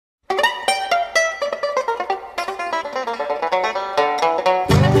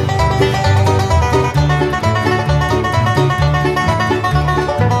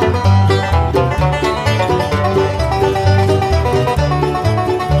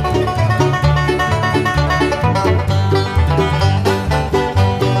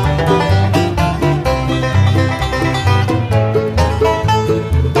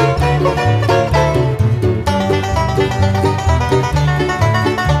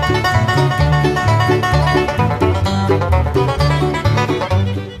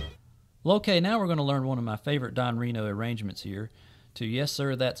Well, okay, now we're going to learn one of my favorite Don Reno arrangements here, to Yes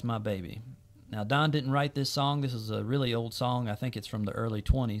Sir, That's My Baby. Now, Don didn't write this song. This is a really old song. I think it's from the early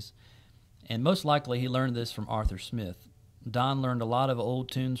 20s. And most likely he learned this from Arthur Smith. Don learned a lot of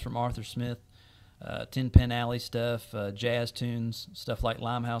old tunes from Arthur Smith, Tin Pan Alley stuff, jazz tunes, stuff like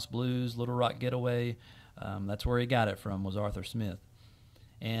Limehouse Blues, Little Rock Getaway. That's where he got it from, was Arthur Smith.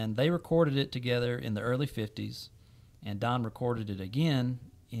 And they recorded it together in the early 50s, and Don recorded it again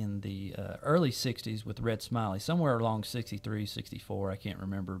in the early 60s with Red Smiley, somewhere along 63, 64, I can't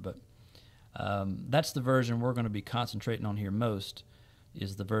remember, but that's the version we're going to be concentrating on here most,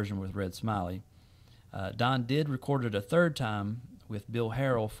 is the version with Red Smiley. Don did record it a third time with Bill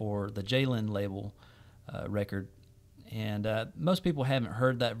Harrell for the J-Lin label record, and most people haven't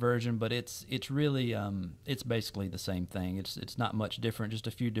heard that version, but it's really it's basically the same thing. It's not much different, just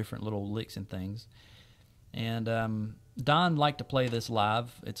a few different little licks and things. And Don liked to play this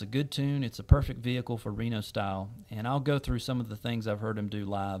live. It's a good tune. It's a perfect vehicle for Reno style, and I'll go through some of the things I've heard him do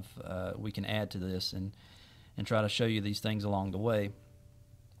live. We can add to this and try to show you these things along the way.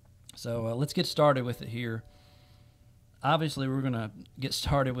 So let's get started with it here. Obviously, we're going to get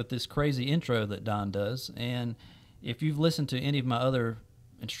started with this crazy intro that Don does, and if you've listened to any of my other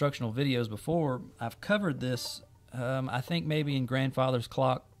instructional videos before, I've covered this, I think maybe in Grandfather's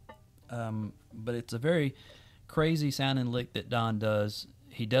Clock, but it's a very crazy sounding lick that Don does.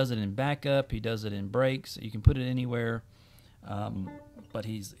 He does it in backup, he does it in breaks, you can put it anywhere, but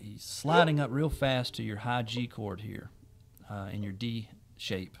he's sliding up real fast to your high G chord here in your D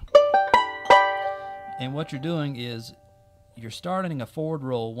shape. And what you're doing is you're starting a forward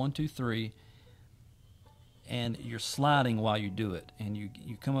roll, 1, 2, 3, and you're sliding while you do it, and you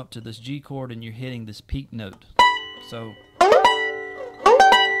come up to this G chord and you're hitting this peak note. So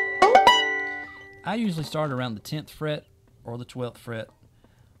I usually start around the 10th fret or the 12th fret.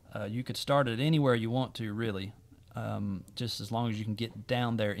 You could start it anywhere you want to, really, just as long as you can get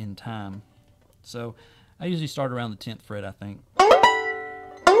down there in time. So I usually start around the 10th fret, I think,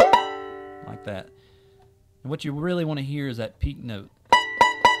 like that. And what you really want to hear is that peak note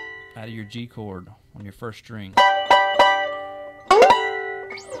out of your G chord on your first string.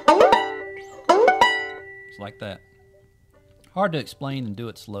 It's like that. Hard to explain and do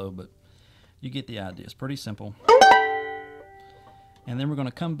it slow, but you get the idea. It's pretty simple. And then we're going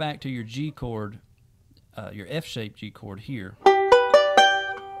to come back to your G chord, your F-shaped G chord here.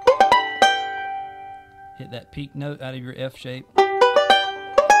 Hit that peak note out of your F shape.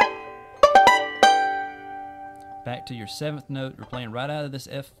 Back to your 7th note. We're playing right out of this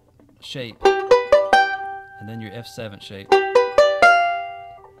F shape, and then your F7 shape.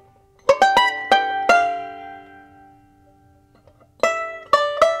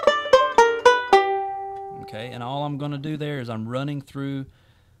 Okay, and all I'm going to do there is I'm running through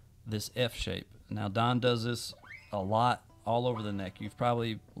this F shape. Now Don does this a lot all over the neck. You've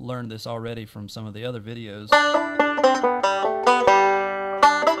probably learned this already from some of the other videos.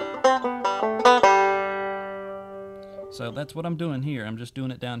 So that's what I'm doing here. I'm just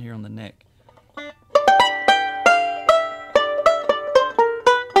doing it down here on the neck.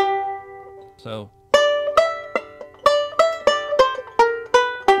 So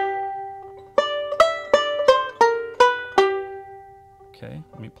okay,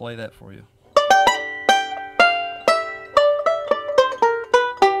 let me play that for you.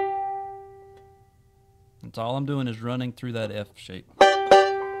 That's all I'm doing is running through that F shape.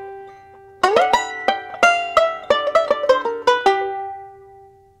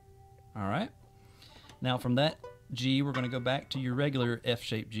 Alright, now from that G we're going to go back to your regular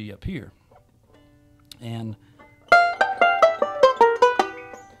F-shaped G up here, and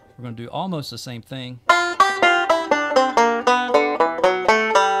we're going to do almost the same thing.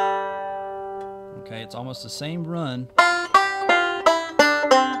 Okay, it's almost the same run.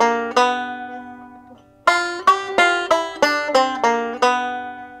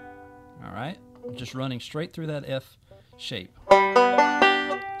 Alright, just running straight through that F shape,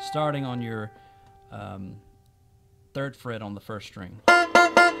 starting on your 3rd fret on the 1st string,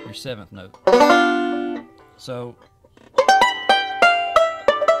 your 7th note. So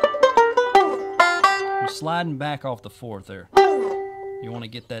you're sliding back off the 4th there. You want to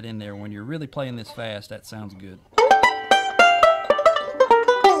get that in there. When you're really playing this fast, that sounds good.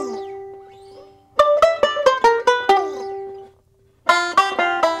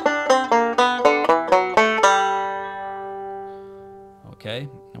 Okay,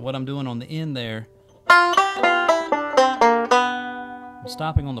 and what I'm doing on the end there, I'm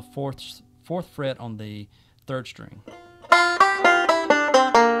stopping on the 4th fret on the 3rd string.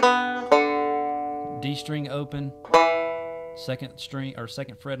 D string open, second string or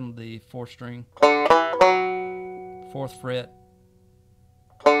second fret on the fourth string, fourth fret,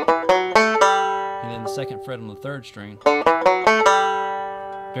 and then the second fret on the third string.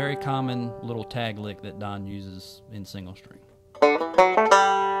 Very common little tag lick that Don uses in single string. So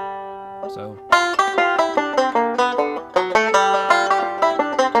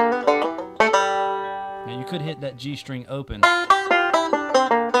now you could hit that G string open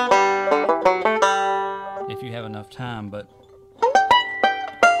if you have enough time, but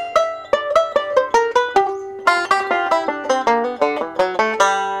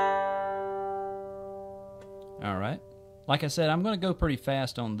all right. Like I said, I'm going to go pretty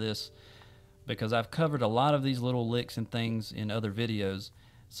fast on this because I've covered a lot of these little licks and things in other videos,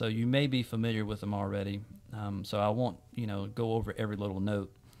 so you may be familiar with them already. So I won't, go over every little note,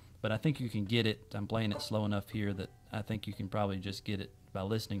 but I think you can get it. I'm playing it slow enough here that I think you can probably just get it by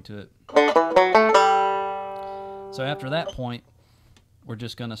listening to it. So after that point, we're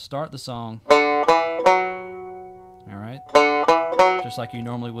just going to start the song, all right, just like you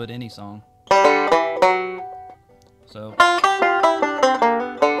normally would any song. So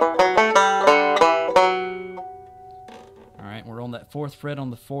alright, we're on that fourth fret on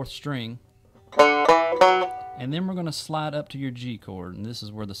the fourth string, and then we're going to slide up to your G chord, and this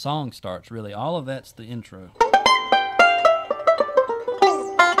is where the song starts, really. All of that's the intro.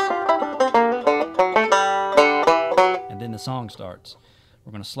 And then the song starts.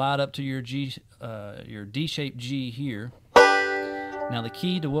 We're going to slide up to your your D-shaped G here. Now the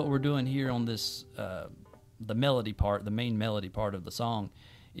key to what we're doing here on this the melody part, the main melody part of the song,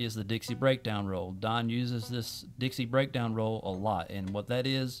 is the Dixie breakdown roll. Don uses this Dixie breakdown roll a lot, and what that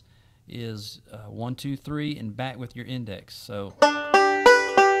is 1, 2, 3, and back with your index. So,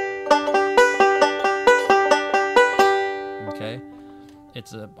 okay,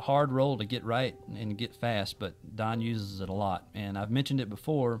 it's a hard roll to get right and get fast, but Don uses it a lot, and I've mentioned it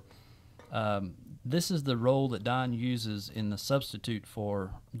before. This is the roll that Don uses in the substitute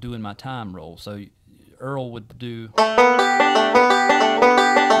for doing my time roll. So Earl would do,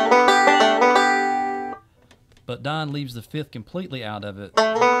 but Don leaves the fifth completely out of it.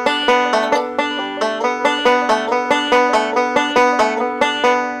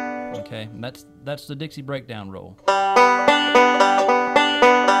 Okay, and that's the Dixie breakdown roll.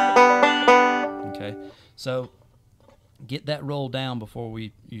 Okay, so get that roll down before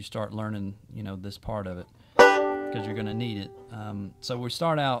you start learning, this part of it, because you're going to need it. So we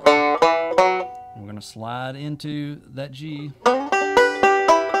start out. We're going to slide into that G.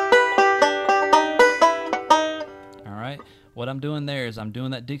 Alright, what I'm doing there is I'm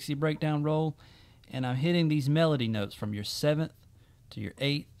doing that Dixie breakdown roll, and I'm hitting these melody notes from your 7th to your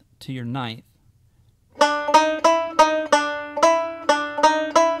 8th to your 9th.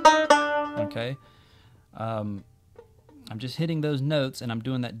 Okay, I'm just hitting those notes, and I'm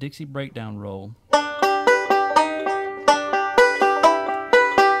doing that Dixie breakdown roll.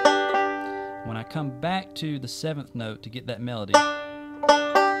 When I come back to the 7th note to get that melody,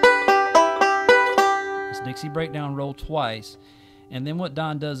 it's Dixie breakdown roll twice, and then what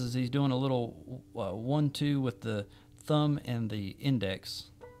Don does is he's doing a little 1, 2 with the thumb and the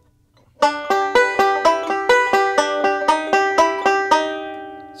index. So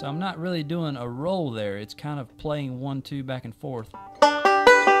I'm not really doing a roll there, it's kind of playing 1, 2 back and forth.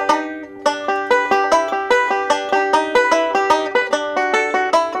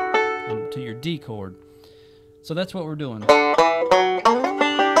 To your D chord. So that's what we're doing.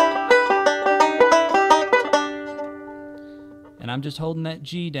 And I'm just holding that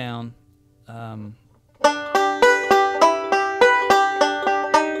G down. To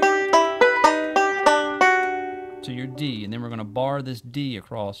your D, and then we're going to bar this D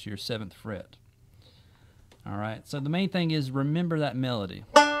across your 7th fret. Alright, so the main thing is remember that melody.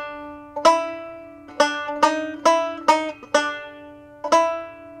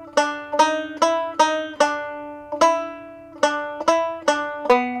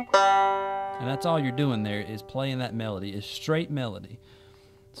 And that's all you're doing there, is playing that melody, is straight melody.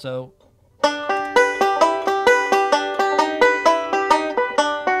 So I'm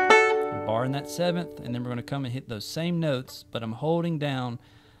barring that 7th, and then we're going to come and hit those same notes, but I'm holding down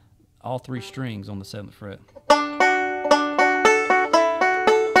all 3 strings on the 7th fret.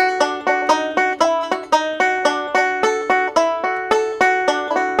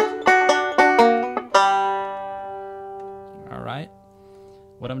 Alright,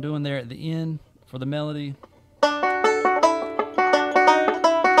 what I'm doing there at the end for the melody,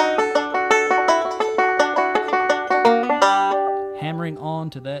 hammering on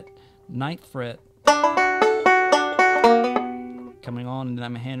to that 9th fret, coming on, and then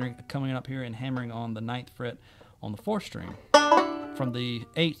I'm coming up here and hammering on the 9th fret on the 4th string, from the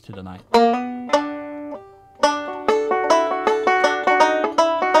 8th to the 9th.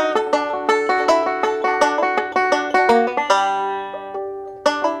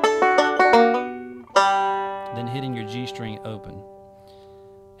 Then hitting your G string open.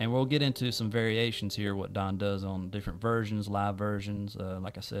 And we'll get into some variations here, what Don does on different versions, live versions.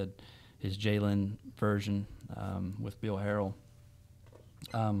 Like I said, his Jalen version with Bill Harrell.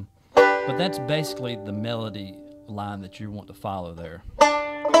 But that's basically the melody line that you want to follow there.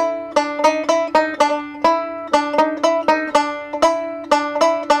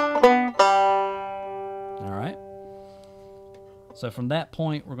 All right. So from that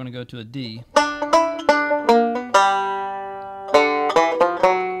point, we're going to go to a D.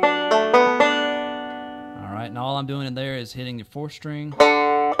 And all I'm doing in there is hitting the 4th string,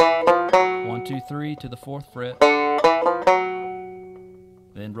 1, 2, 3 to the 4th fret,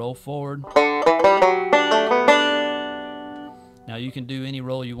 then roll forward. Now you can do any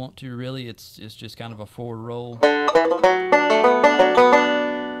roll you want to, really. It's just kind of a forward roll.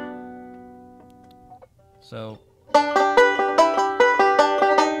 So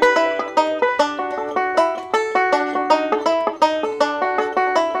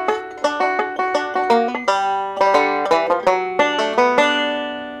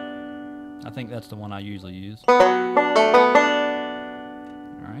I think that's the one I usually use. All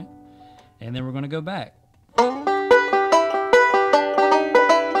right. And then we're going to go back.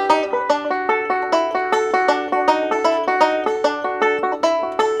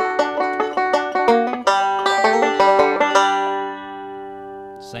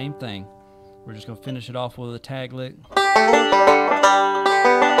 Same thing. We're just going to finish it off with a tag lick.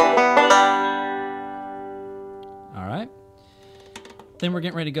 All right. Then we're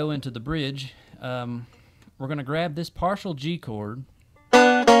getting ready to go into the bridge. We're going to grab this partial G chord,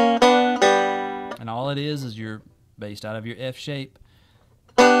 and all it is you're based out of your F shape,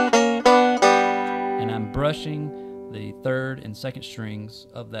 and I'm brushing the 3rd and 2nd strings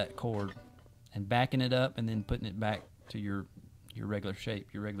of that chord and backing it up and then putting it back to your regular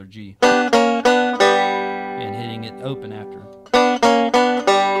shape, your regular G, and hitting it open after.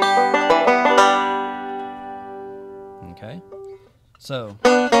 Okay. So,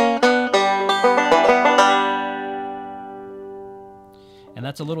 and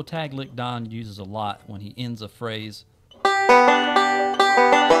that's a little tag lick Don uses a lot when he ends a phrase.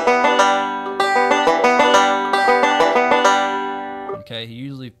 Okay, he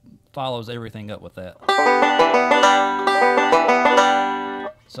usually follows everything up with that.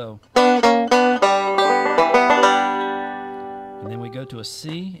 So, and then we go to a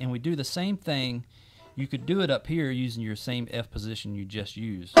C, and we do the same thing. You could do it up here using your same F position you just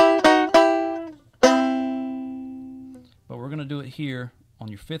used. But we're going to do it here on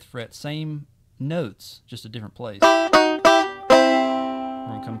your 5th fret, same notes, just a different place. We're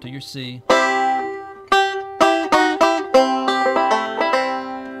going to come to your C.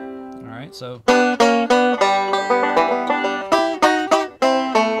 Alright, so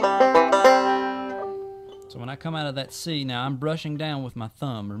when I come out of that C, now I'm brushing down with my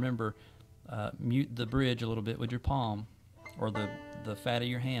thumb. Remember, mute the bridge a little bit with your palm or the fat of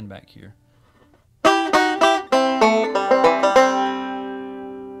your hand back here.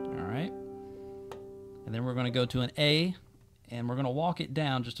 Alright. And then we're going to go to an A, and we're going to walk it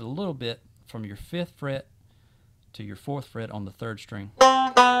down just a little bit from your 5th fret to your 4th fret on the 3rd string.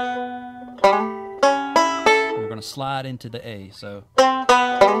 We're going to slide into the A. So,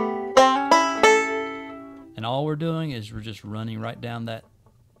 and all we're doing is we're just running right down that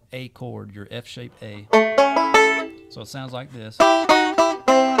A chord, your F shape A. So it sounds like this.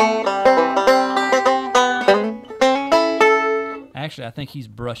 Actually, I think he's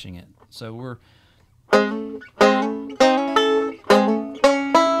brushing it. So we're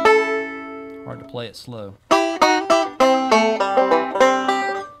hard to play it slow.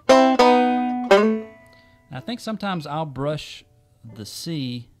 And I think sometimes I'll brush the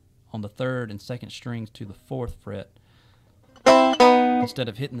C on the 3rd and 2nd strings to the 4th fret instead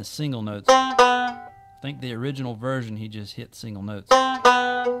of hitting the single notes. I think the original version he just hit single notes.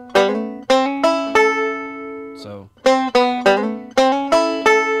 So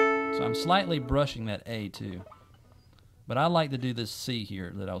I'm slightly brushing that A too. But I like to do this C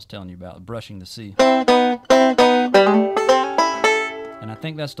here that I was telling you about, brushing the C. And I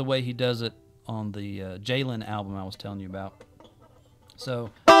think that's the way he does it on the Jalen album I was telling you about. So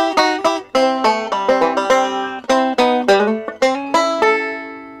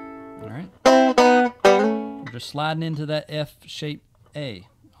alright. We're just sliding into that F shape A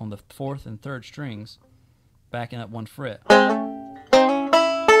on the 4th and 3rd strings, backing up 1 fret.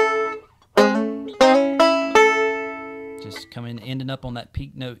 coming, ending up on that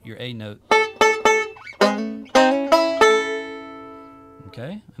peak note, your A note.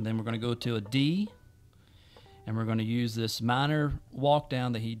 Okay, and then we're going to go to a D, and we're going to use this minor walk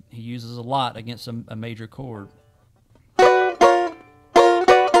down that he uses a lot against a major chord.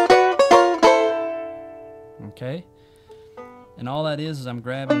 Okay, and all that is I'm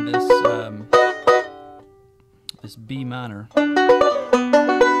grabbing this this B minor.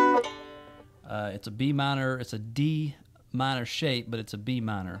 It's a B minor. It's a D minor shape, but it's a B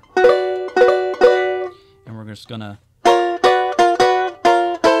minor. And we're just gonna.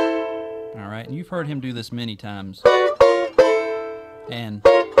 All right, and you've heard him do this many times. And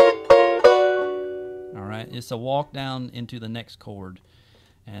all right, it's a walk down into the next chord.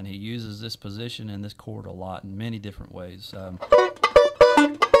 And he uses this position and this chord a lot in many different ways.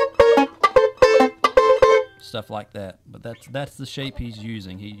 Stuff like that. But that's the shape he's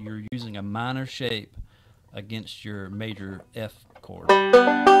using. You're using a minor shape against your major F chord.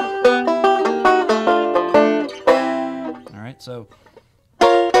 Alright, so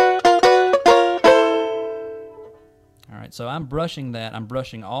I'm brushing that. I'm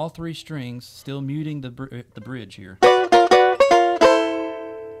brushing all three strings, still muting the bridge here.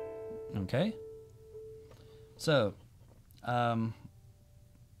 Okay, so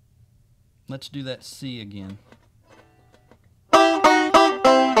let's do that C again. And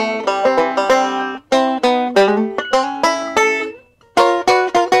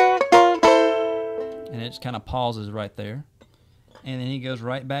it just kind of pauses right there. And then he goes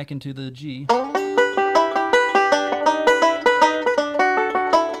right back into the G.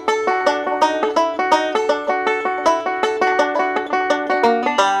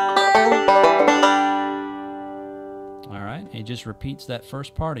 He just repeats that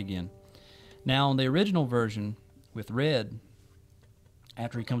first part again. Now on the original version with Red,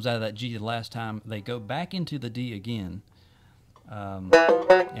 after he comes out of that G the last time, they go back into the D again.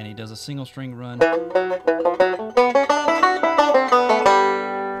 And he does a single string run.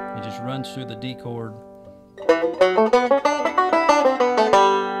 He just runs through the D chord.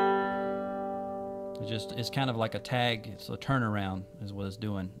 It's kind of like a tag. It's a turnaround is what it's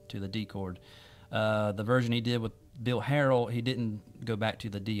doing to the D chord. The version he did with Bill Harrell, he didn't go back to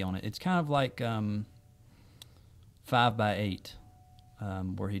the D on it. It's kind of like 5/8,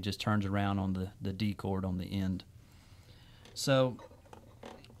 where he just turns around on the D chord on the end. So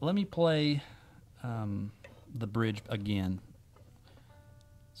let me play the bridge again.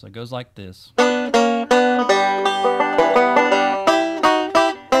 So it goes like this.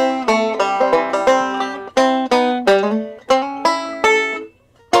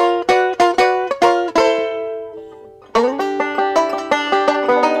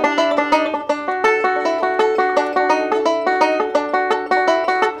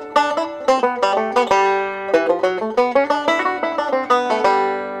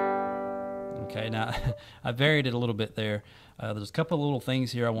 Okay, now I varied it a little bit there. There's a couple of little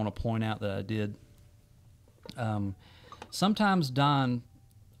things here I want to point out that I did. Sometimes Don,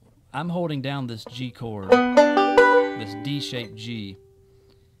 I'm holding down this G chord, this D-shaped G,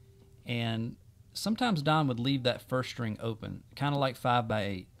 and sometimes Don would leave that first string open, kind of like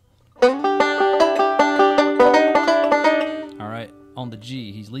 5/8. All right, on the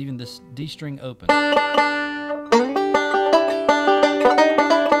G, he's leaving this D string open.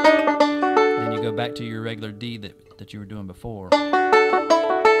 Then you go back to your regular D that you were doing before. All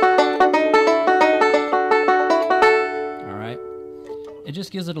right, it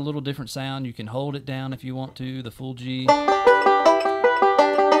just gives it a little different sound. You can hold it down if you want to, the full G.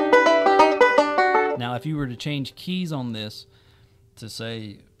 Now, if you were to change keys on this to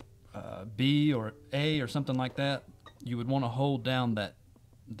say B or A or something like that, you would want to hold down that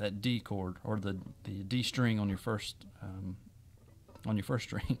D chord or the D string on your first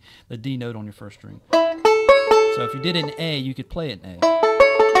string, the D note on your first string. So if you did it in A, you could play it in A.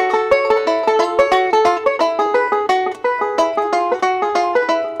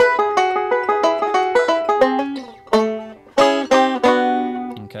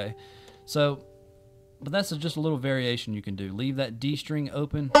 Okay, so, but that's just a little variation you can do. Leave that D string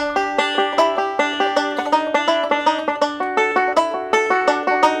open.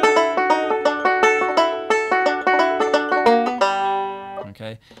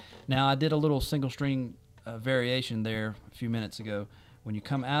 Okay, now I did a little single string variation there a few minutes ago. When you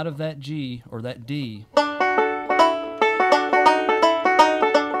come out of that G or that D,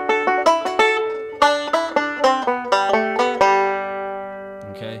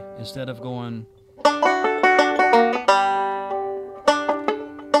 okay, instead of going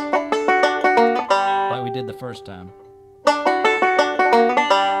like we did the first time,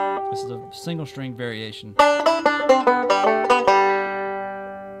 this is a single string variation.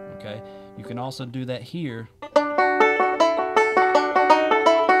 You can also do that here.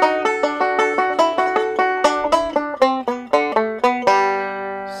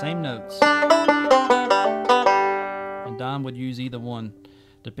 Same notes. And Don would use either one.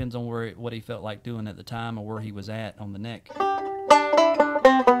 Depends on what he felt like doing at the time or where he was at on the neck.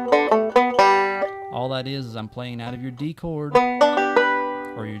 All that is I'm playing out of your D chord,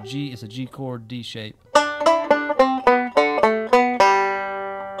 or your G. It's a G chord D shape.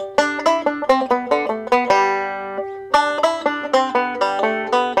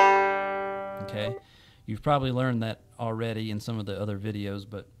 Okay, you've probably learned that already in some of the other videos,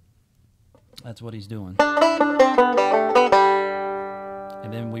 but that's what he's doing.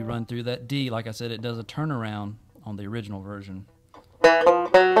 And then we run through that D. Like I said, it does a turnaround on the original version.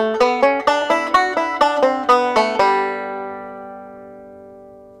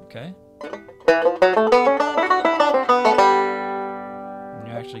 Okay? And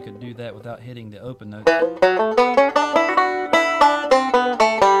you actually could do that without hitting the open notes.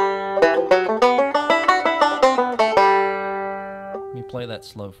 Let me play that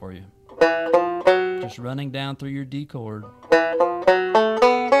slow for you. Just running down through your D chord.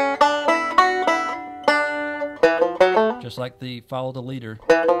 Just like the follow the leader.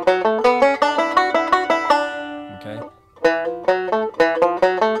 Okay?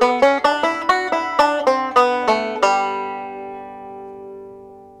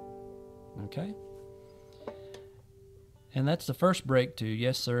 Okay? And that's the first break to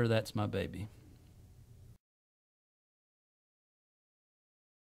Yes Sir, That's My Baby.